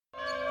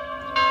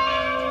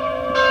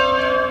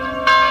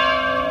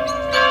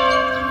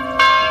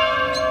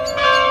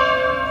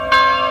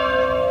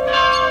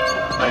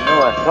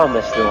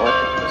promise, Lord,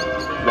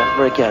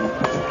 never again.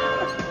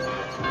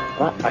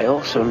 But I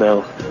also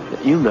know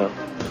that you know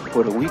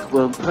what a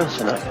weak-willed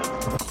person I am.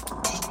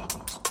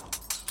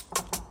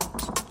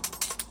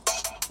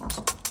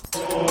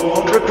 I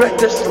won't regret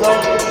this,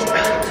 Lord.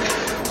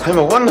 I'm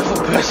a wonderful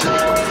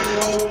person.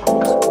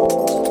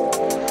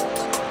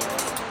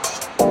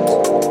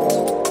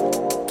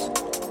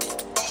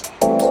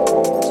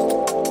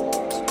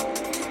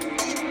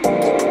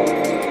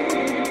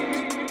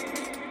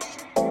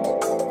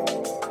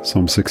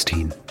 Psalm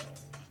 16.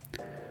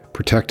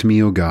 Protect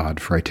me, O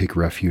God, for I take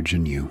refuge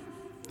in you.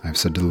 I have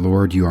said to the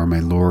Lord, you are my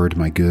Lord,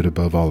 my good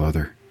above all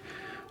other.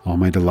 All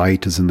my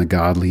delight is in the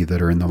godly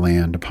that are in the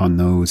land, upon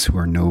those who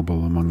are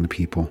noble among the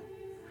people.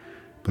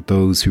 But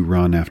those who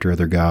run after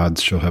other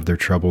gods shall have their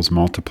troubles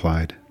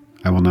multiplied.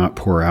 I will not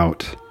pour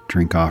out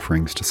drink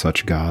offerings to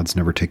such gods,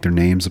 never take their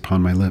names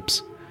upon my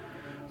lips.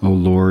 O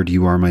Lord,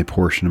 you are my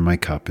portion and my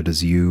cup. It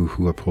is you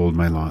who uphold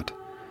my lot.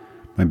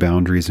 My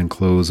boundaries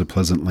enclose a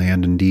pleasant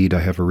land. Indeed, I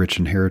have a rich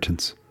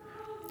inheritance.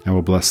 I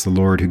will bless the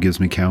Lord who gives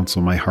me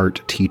counsel. My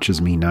heart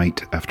teaches me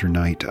night after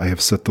night. I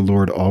have set the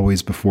Lord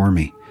always before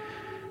me.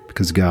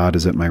 Because God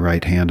is at my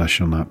right hand, I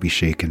shall not be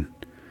shaken.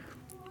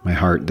 My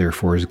heart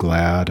therefore is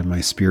glad, and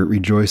my spirit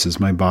rejoices.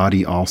 My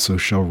body also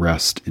shall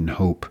rest in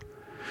hope.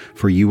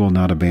 For you will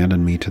not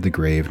abandon me to the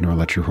grave, nor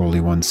let your Holy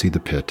One see the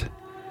pit.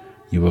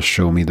 You will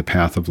show me the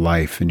path of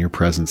life. In your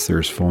presence there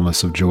is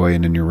fullness of joy,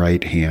 and in your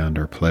right hand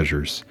are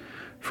pleasures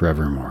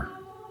forevermore.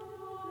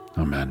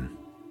 Amen.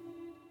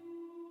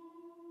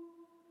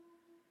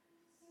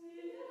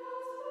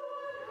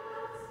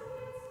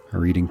 Our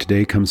reading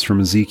today comes from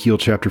Ezekiel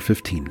chapter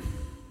 15,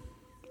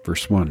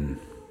 verse 1.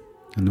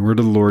 And the word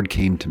of the Lord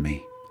came to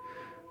me,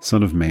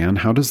 Son of man,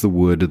 how does the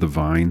wood of the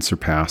vine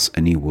surpass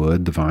any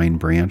wood, the vine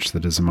branch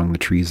that is among the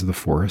trees of the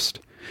forest?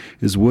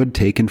 Is wood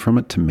taken from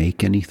it to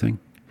make anything?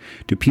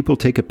 Do people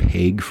take a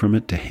peg from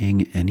it to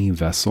hang any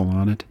vessel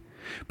on it?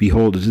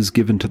 Behold, it is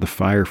given to the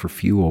fire for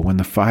fuel. When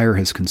the fire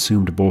has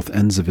consumed both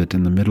ends of it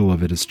and the middle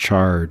of it is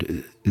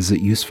charred, is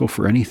it useful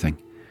for anything?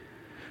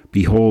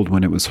 Behold,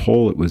 when it was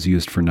whole, it was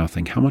used for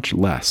nothing. How much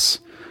less,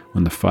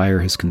 when the fire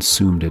has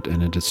consumed it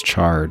and it is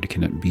charred,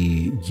 can it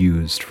be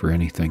used for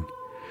anything?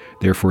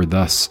 Therefore,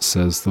 thus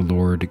says the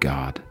Lord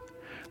God,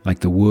 like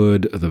the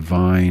wood of the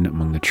vine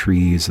among the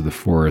trees of the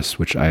forest,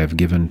 which I have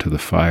given to the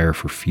fire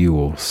for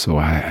fuel, so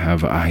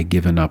have I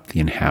given up the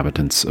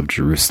inhabitants of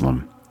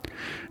Jerusalem.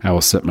 I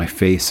will set my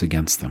face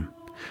against them.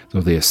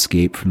 Though they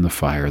escape from the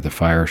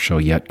fire shall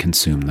yet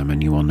consume them,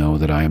 and you will know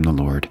that I am the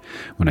Lord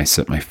when I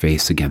set my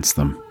face against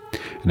them.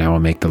 And I will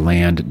make the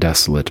land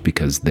desolate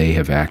because they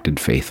have acted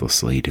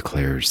faithlessly,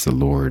 declares the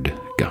Lord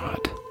God.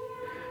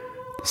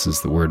 This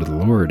is the word of the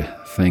Lord.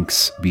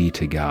 Thanks be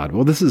to God.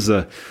 Well, this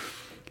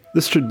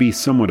should be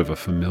somewhat of a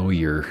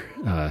familiar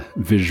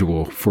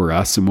visual for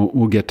us, and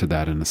we'll get to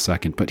that in a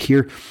second. But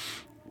here,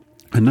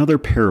 another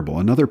parable,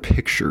 another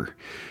picture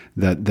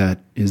that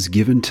is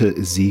given to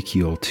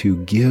Ezekiel to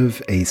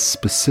give a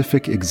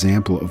specific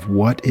example of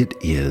what it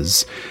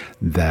is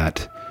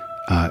that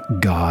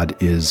God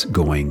is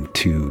going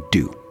to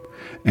do.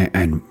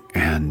 And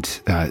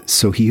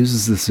so he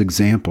uses this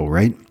example,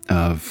 right,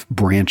 of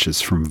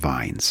branches from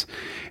vines.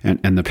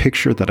 And the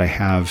picture that I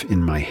have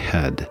in my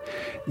head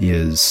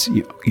is,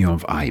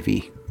 of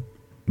ivy,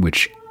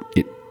 which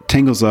it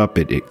tangles up,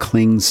 it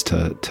clings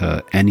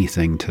to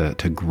anything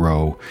to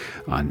grow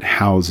on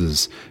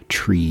houses,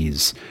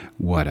 trees,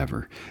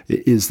 whatever.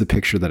 It is the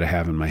picture that I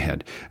have in my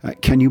head.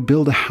 Can you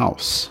build a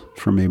house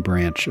from a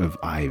branch of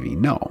ivy?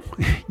 No,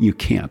 you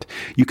can't.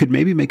 You could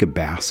maybe make a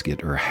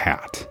basket or a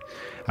hat.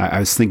 I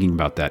was thinking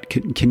about that.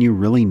 Can you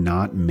really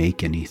not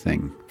make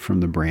anything from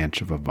the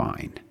branch of a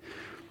vine?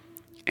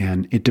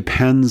 And it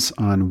depends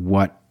on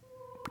what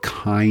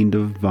kind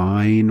of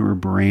vine or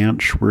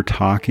branch we're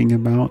talking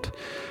about.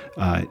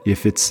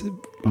 If it's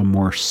a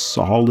more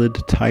solid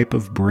type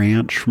of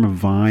branch from a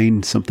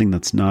vine, something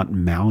that's not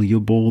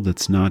malleable,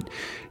 that's not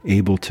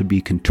able to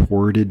be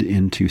contorted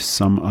into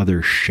some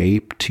other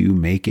shape to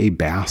make a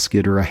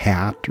basket or a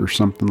hat or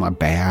something, like a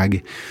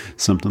bag,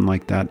 something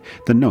like that,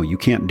 then no, you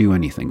can't do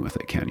anything with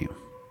it, can you?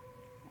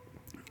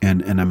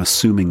 And I'm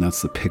assuming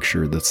that's the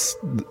picture, that's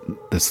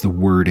the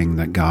wording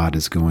that God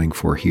is going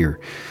for here.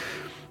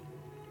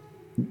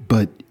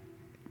 But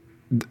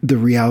the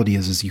reality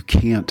is you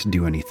can't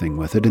do anything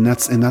with it, and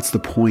that's the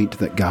point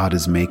that God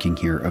is making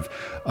here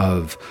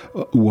of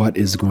what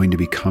is going to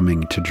be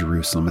coming to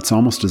Jerusalem. It's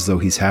almost as though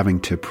he's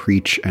having to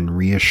preach and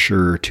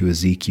reassure to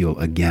Ezekiel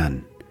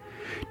again,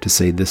 to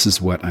say, this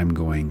is what I'm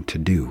going to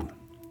do.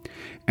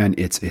 And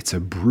it's a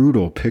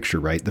brutal picture,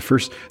 right? The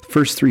first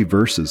three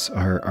verses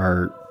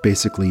are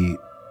basically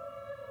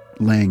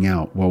laying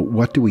out, well,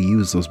 what do we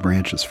use those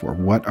branches for?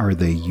 What are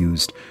they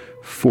used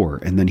for?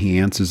 And then he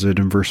answers it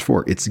in verse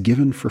 4. It's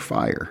given for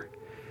fire.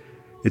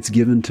 It's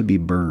given to be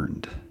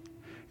burned.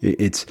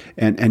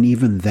 And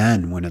even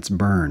then when it's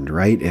burned,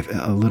 right? If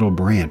a little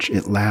branch,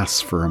 it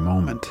lasts for a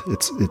moment.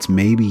 It's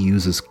maybe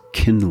uses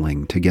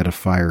kindling to get a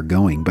fire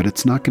going, but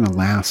it's not going to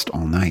last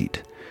all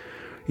night.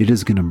 It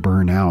is going to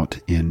burn out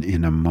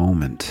in a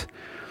moment.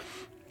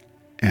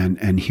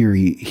 And here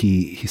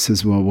he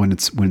says, well, when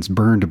it's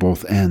burned to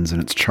both ends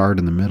and it's charred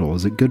in the middle,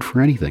 is it good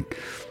for anything?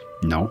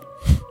 No.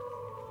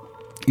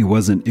 It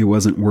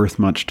wasn't worth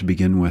much to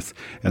begin with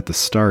at the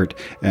start,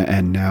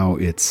 and now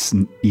it's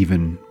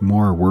even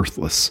more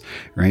worthless,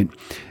 right?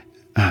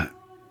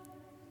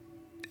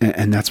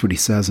 And that's what he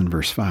says in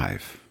verse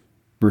 5.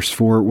 Verse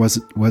 4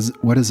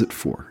 what is it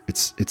for?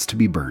 It's to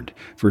be burned.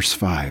 Verse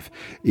 5,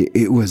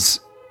 it was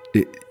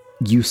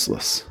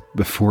useless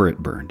before it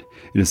burned.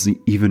 It is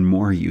even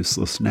more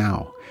useless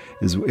now,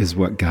 is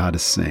what God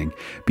is saying.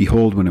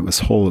 Behold, when it was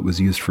whole, it was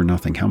used for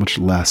nothing. How much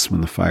less when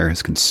the fire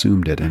has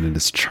consumed it and it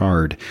is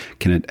charred,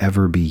 can it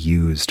ever be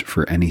used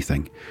for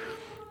anything?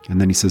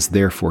 And then he says,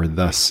 therefore,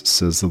 thus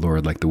says the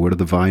Lord, like the wood of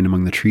the vine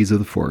among the trees of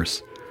the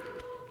forest,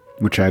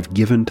 which I have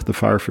given to the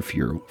fire for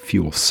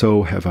fuel,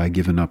 so have I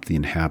given up the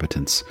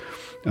inhabitants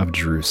of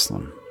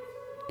Jerusalem.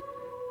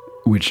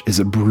 Which is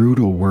a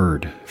brutal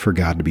word for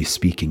God to be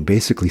speaking,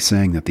 basically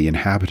saying that the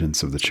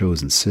inhabitants of the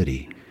chosen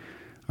city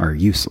are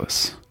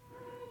useless.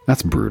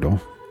 That's brutal,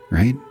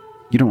 right?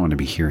 You don't want to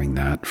be hearing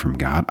that from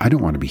God. I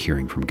don't want to be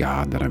hearing from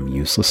God that I'm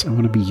useless. I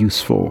want to be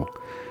useful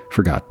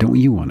for God. Don't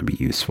you want to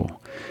be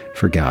useful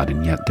for God?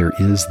 And yet there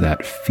is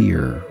that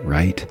fear,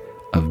 right,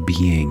 of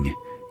being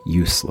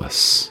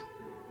useless.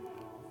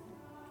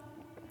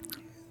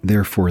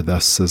 Therefore,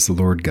 thus says the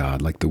Lord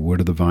God, like the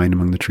wood of the vine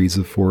among the trees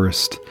of the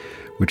forest,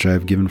 which I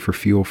have given for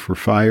fuel for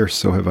fire,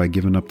 so have I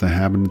given up the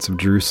inhabitants of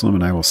Jerusalem,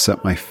 and I will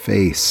set my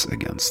face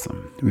against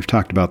them. We've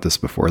talked about this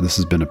before. This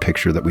has been a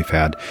picture that we've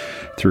had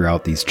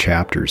throughout these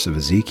chapters of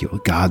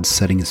Ezekiel. God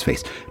setting his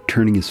face,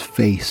 turning his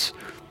face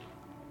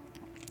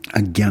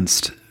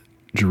against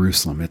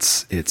Jerusalem.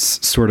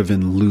 It's sort of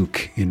in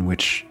Luke, in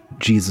which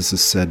Jesus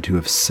is said to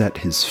have set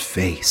his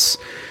face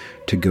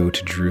to go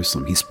to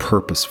Jerusalem. He's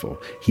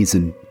purposeful. He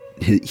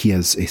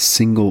has a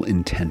single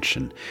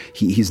intention.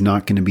 He's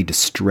not going to be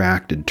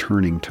distracted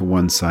turning to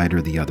one side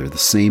or the other. The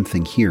same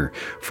thing here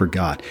for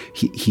God.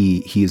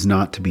 He is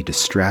not to be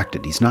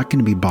distracted. He's not going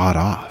to be bought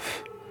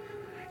off.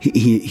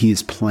 He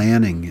is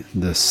planning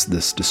this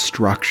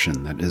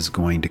destruction that is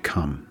going to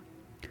come.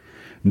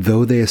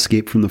 Though they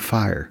escape from the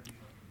fire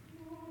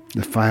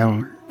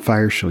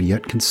shall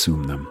yet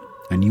consume them.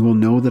 And you will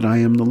know that I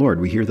am the Lord.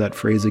 We hear that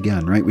phrase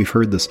again, right? We've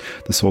heard this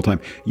whole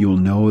time. You will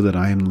know that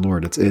I am the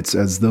Lord. It's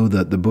as though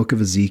the book of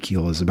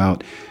Ezekiel is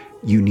about,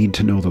 you need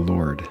to know the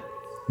Lord.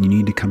 You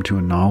need to come to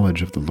a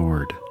knowledge of the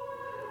Lord.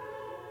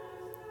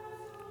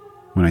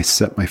 When I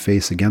set my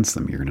face against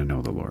them, you're going to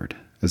know the Lord.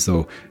 As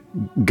though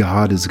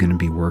God is going to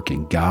be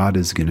working. God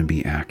is going to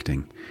be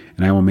acting.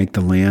 And I will make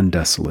the land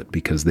desolate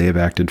because they have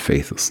acted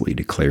faithlessly,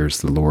 declares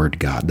the Lord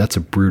God. That's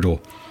a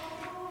brutal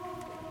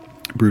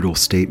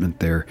statement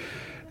there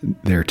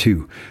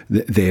too.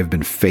 They have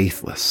been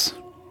faithless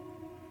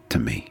to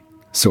me.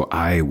 So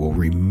I will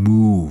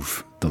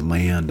remove the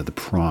land of the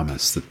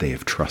promise that they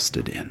have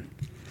trusted in.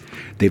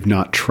 They've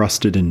not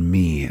trusted in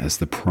me as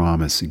the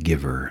promise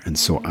giver. And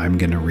so I'm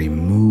going to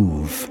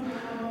remove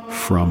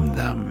from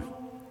them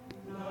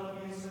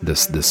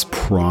this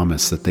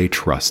promise that they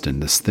trust in,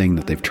 this thing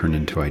that they've turned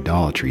into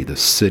idolatry,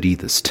 this city,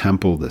 this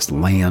temple, this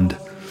land,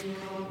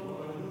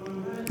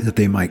 that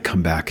they might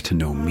come back to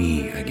know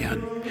me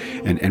again.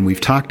 And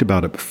we've talked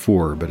about it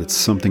before, but it's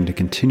something to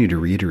continue to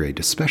reiterate,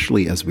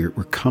 especially as we're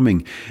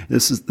coming.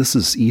 This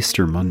is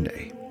Easter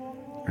Monday,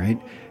 right?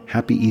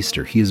 Happy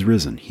Easter. He is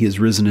risen. He is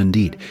risen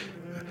indeed.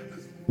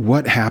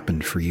 What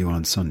happened for you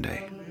on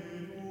Sunday?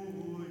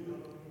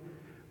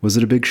 Was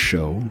it a big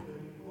show?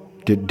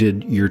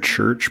 Did your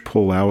church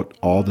pull out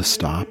all the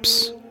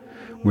stops?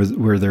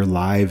 Were there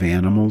live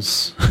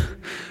animals?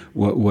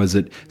 What was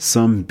it?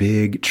 Some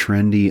big,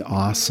 trendy,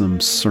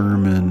 awesome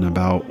sermon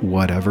about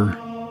whatever?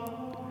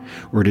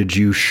 Or did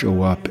you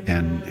show up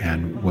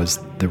and was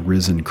the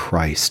risen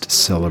Christ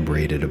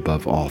celebrated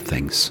above all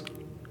things?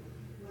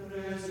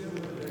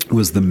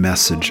 Was the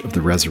message of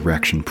the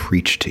resurrection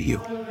preached to you?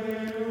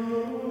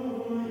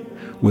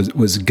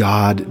 Was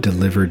God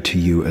delivered to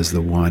you as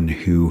the one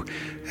who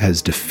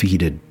has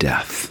defeated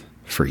death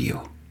for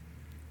you?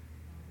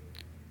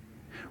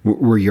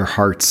 Were your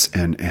hearts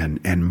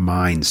and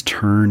minds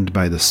turned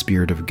by the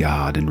Spirit of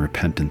God in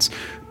repentance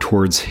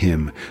towards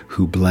him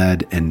who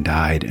bled and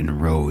died and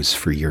rose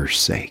for your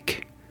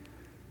sake?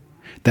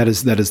 That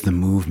is the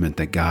movement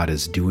that God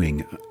is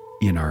doing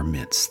in our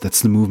midst.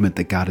 That's the movement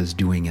that God is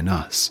doing in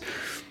us.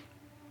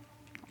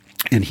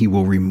 And he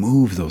will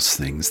remove those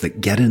things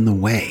that get in the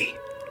way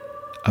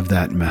of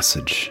that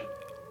message,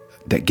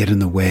 that get in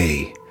the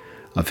way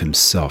of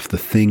himself, the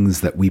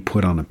things that we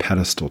put on a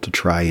pedestal to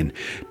try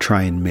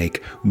and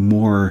make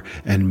more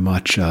and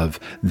much of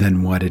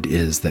than what it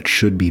is that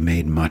should be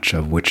made much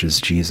of, which is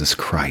Jesus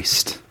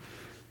Christ,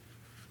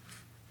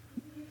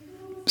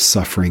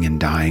 suffering and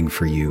dying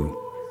for you,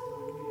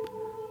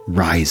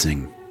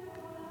 rising,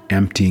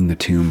 emptying the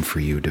tomb for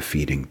you,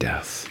 defeating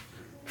death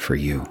for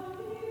you.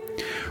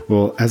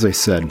 Well, as I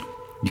said,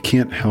 you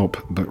can't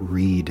help but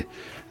read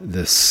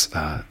this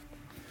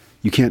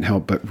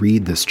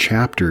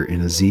chapter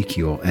in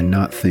Ezekiel and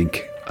not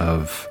think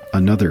of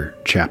another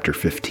chapter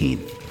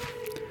 15.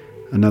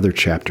 Another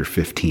chapter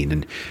 15,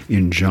 and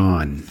in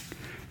John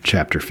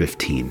chapter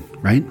 15,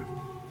 right?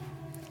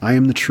 I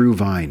am the true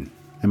vine,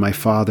 and my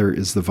Father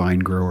is the vine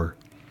grower.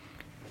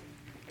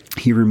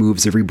 He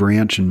removes every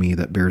branch in me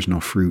that bears no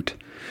fruit.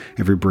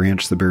 Every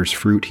branch that bears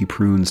fruit he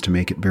prunes to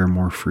make it bear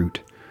more fruit.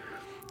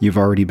 You've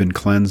already been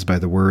cleansed by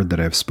the word that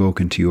I have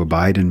spoken to you.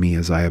 Abide in me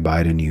as I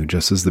abide in you.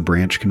 Just as the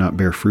branch cannot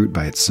bear fruit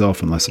by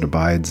itself unless it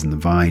abides in the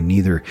vine,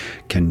 neither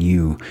can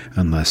you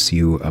unless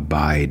you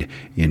abide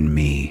in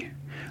me.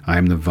 I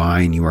am the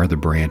vine, you are the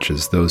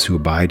branches. Those who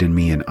abide in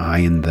me and I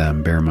in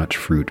them bear much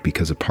fruit,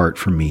 because apart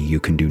from me you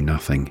can do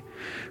nothing.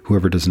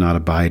 Whoever does not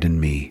abide in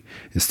me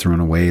is thrown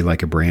away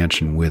like a branch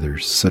and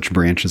withers. Such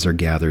branches are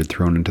gathered,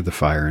 thrown into the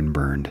fire, and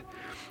burned.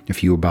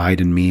 If you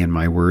abide in me and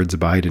my words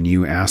abide in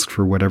you, ask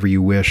for whatever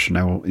you wish,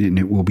 and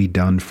it will be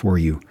done for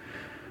you.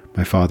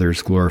 My Father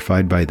is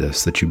glorified by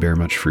this, that you bear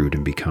much fruit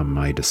and become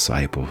my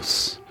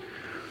disciples.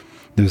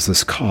 There's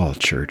this call,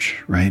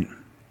 church, right?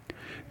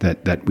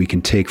 That we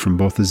can take from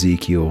both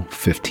Ezekiel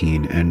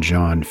 15 and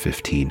John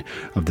 15,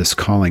 of this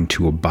calling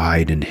to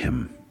abide in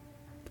him,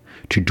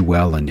 to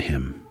dwell in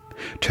him,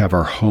 to have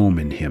our home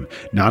in him,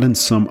 not in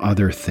some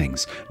other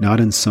things, not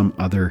in some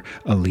other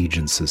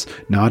allegiances,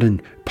 not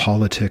in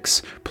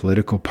politics,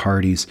 political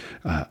parties,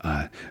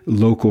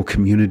 local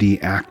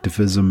community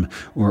activism,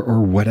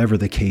 or whatever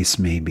the case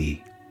may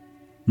be.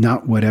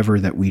 Not whatever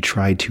that we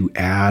try to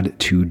add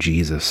to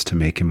Jesus to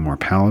make him more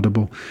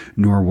palatable,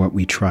 nor what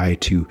we try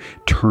to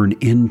turn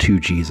into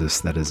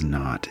Jesus that is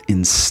not.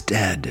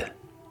 Instead,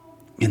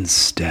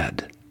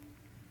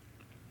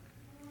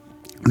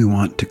 we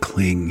want to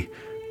cling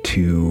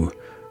to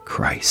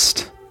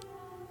Christ.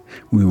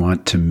 We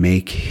want to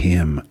make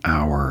him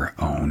our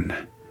own,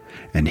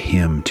 and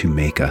him to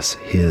make us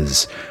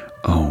his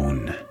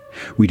own.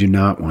 We do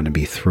not want to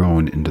be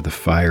thrown into the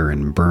fire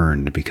and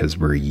burned because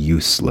we're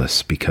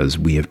useless, because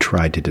we have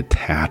tried to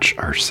detach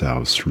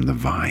ourselves from the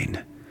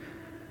vine.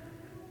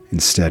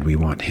 Instead, we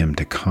want him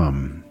to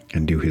come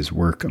and do his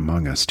work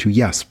among us, to,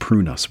 yes,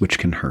 prune us, which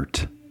can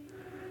hurt,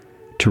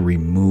 to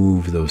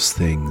remove those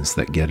things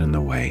that get in the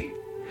way.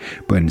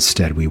 But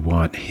instead, we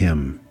want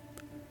him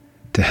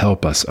to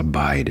help us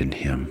abide in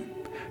him,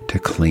 to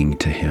cling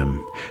to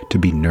him, to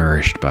be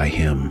nourished by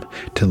him,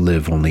 to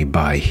live only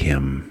by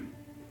him.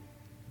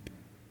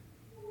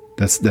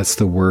 That's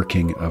the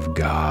working of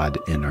God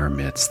in our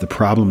midst. The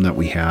problem that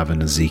we have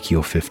in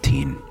Ezekiel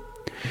 15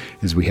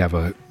 is we have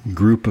a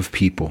group of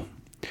people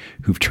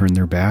who've turned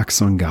their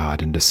backs on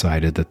God and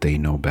decided that they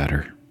know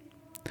better,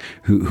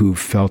 who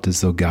felt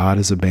as though God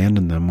has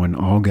abandoned them, when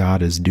all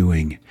God is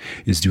doing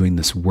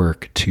this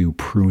work to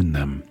prune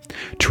them,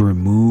 to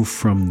remove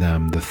from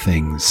them the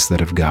things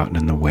that have gotten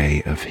in the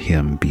way of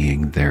him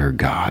being their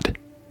God.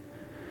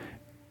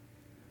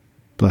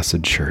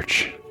 Blessed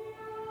church,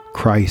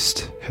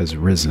 Christ has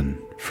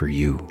risen for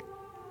you,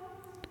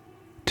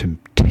 to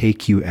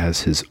take you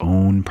as his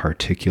own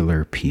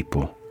particular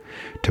people,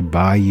 to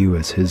buy you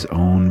as his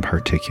own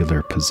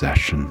particular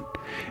possession,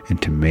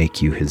 and to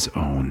make you his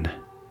own.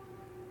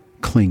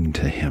 Cling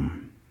to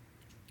him,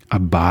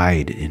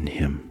 abide in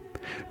him,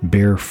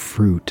 bear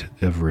fruit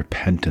of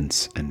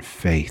repentance and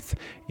faith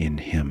in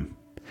him.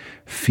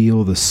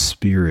 Feel the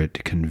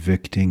Spirit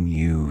convicting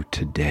you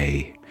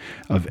today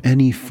of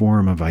any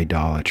form of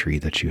idolatry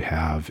that you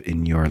have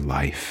in your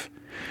life.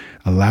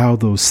 Allow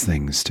those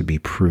things to be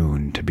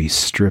pruned, to be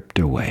stripped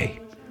away,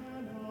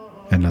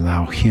 and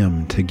allow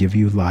him to give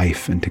you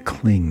life and to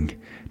cling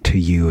to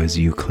you as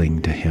you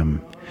cling to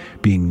him,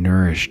 being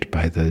nourished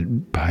by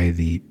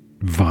the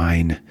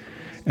vine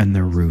and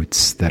the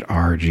roots that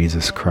are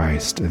Jesus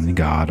Christ and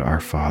God our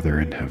Father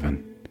in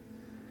heaven.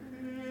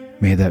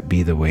 May that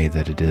be the way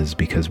that it is,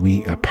 because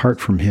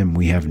apart from him,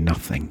 we have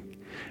nothing,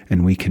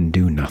 and we can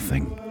do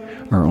nothing.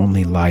 Our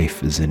only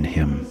life is in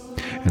him,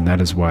 and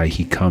that is why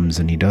he comes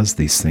and he does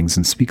these things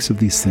and speaks of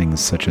these things,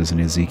 such as in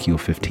Ezekiel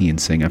 15,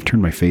 saying, I've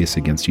turned my face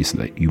against you so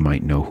that you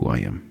might know who I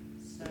am,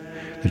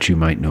 that you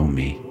might know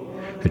me,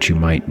 that you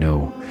might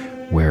know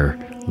where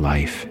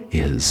life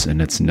is,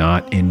 and it's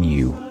not in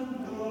you,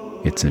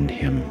 it's in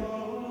him.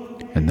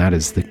 And that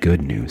is the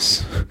good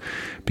news,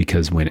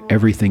 because when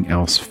everything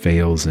else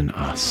fails in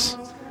us,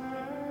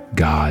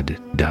 God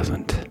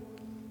doesn't.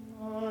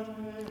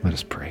 Let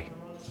us pray.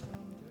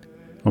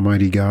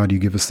 Almighty God, you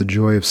give us the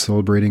joy of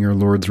celebrating our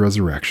Lord's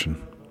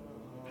resurrection.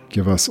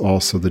 Give us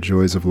also the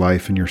joys of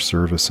life in your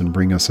service, and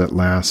bring us at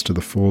last to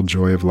the full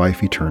joy of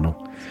life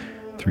eternal,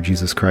 through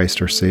Jesus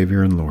Christ our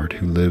Savior and Lord,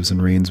 who lives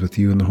and reigns with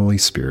you in the Holy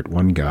Spirit,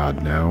 one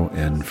God, now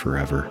and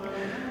forever.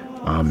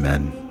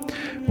 Amen.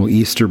 Well,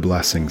 Easter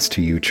blessings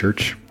to you,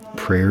 church.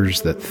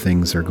 Prayers that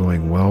things are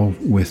going well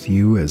with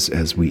you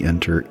as we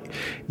enter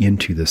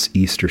into this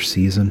Easter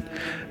season.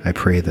 I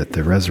pray that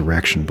the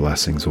resurrection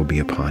blessings will be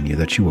upon you,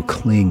 that you will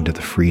cling to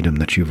the freedom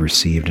that you've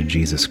received in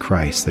Jesus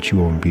Christ, that you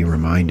will be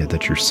reminded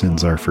that your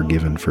sins are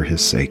forgiven for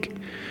his sake,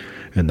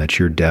 and that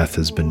your death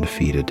has been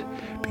defeated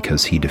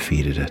because he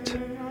defeated it.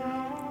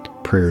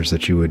 prayers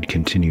that you would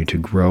continue to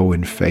grow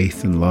in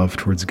faith and love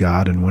towards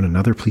God and one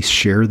another. Please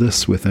share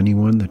this with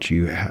anyone that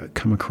you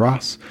come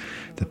across,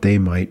 that they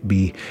might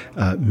be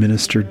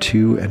ministered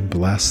to and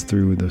blessed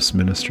through this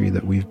ministry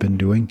that we've been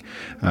doing.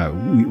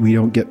 We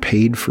don't get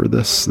paid for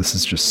this. This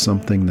is just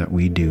something that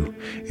we do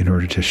in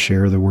order to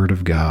share the word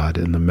of God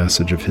and the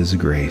message of his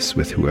grace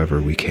with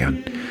whoever we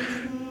can.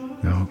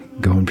 Now,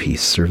 go in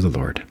peace, serve the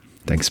Lord.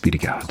 Thanks be to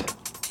God.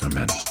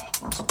 Amen.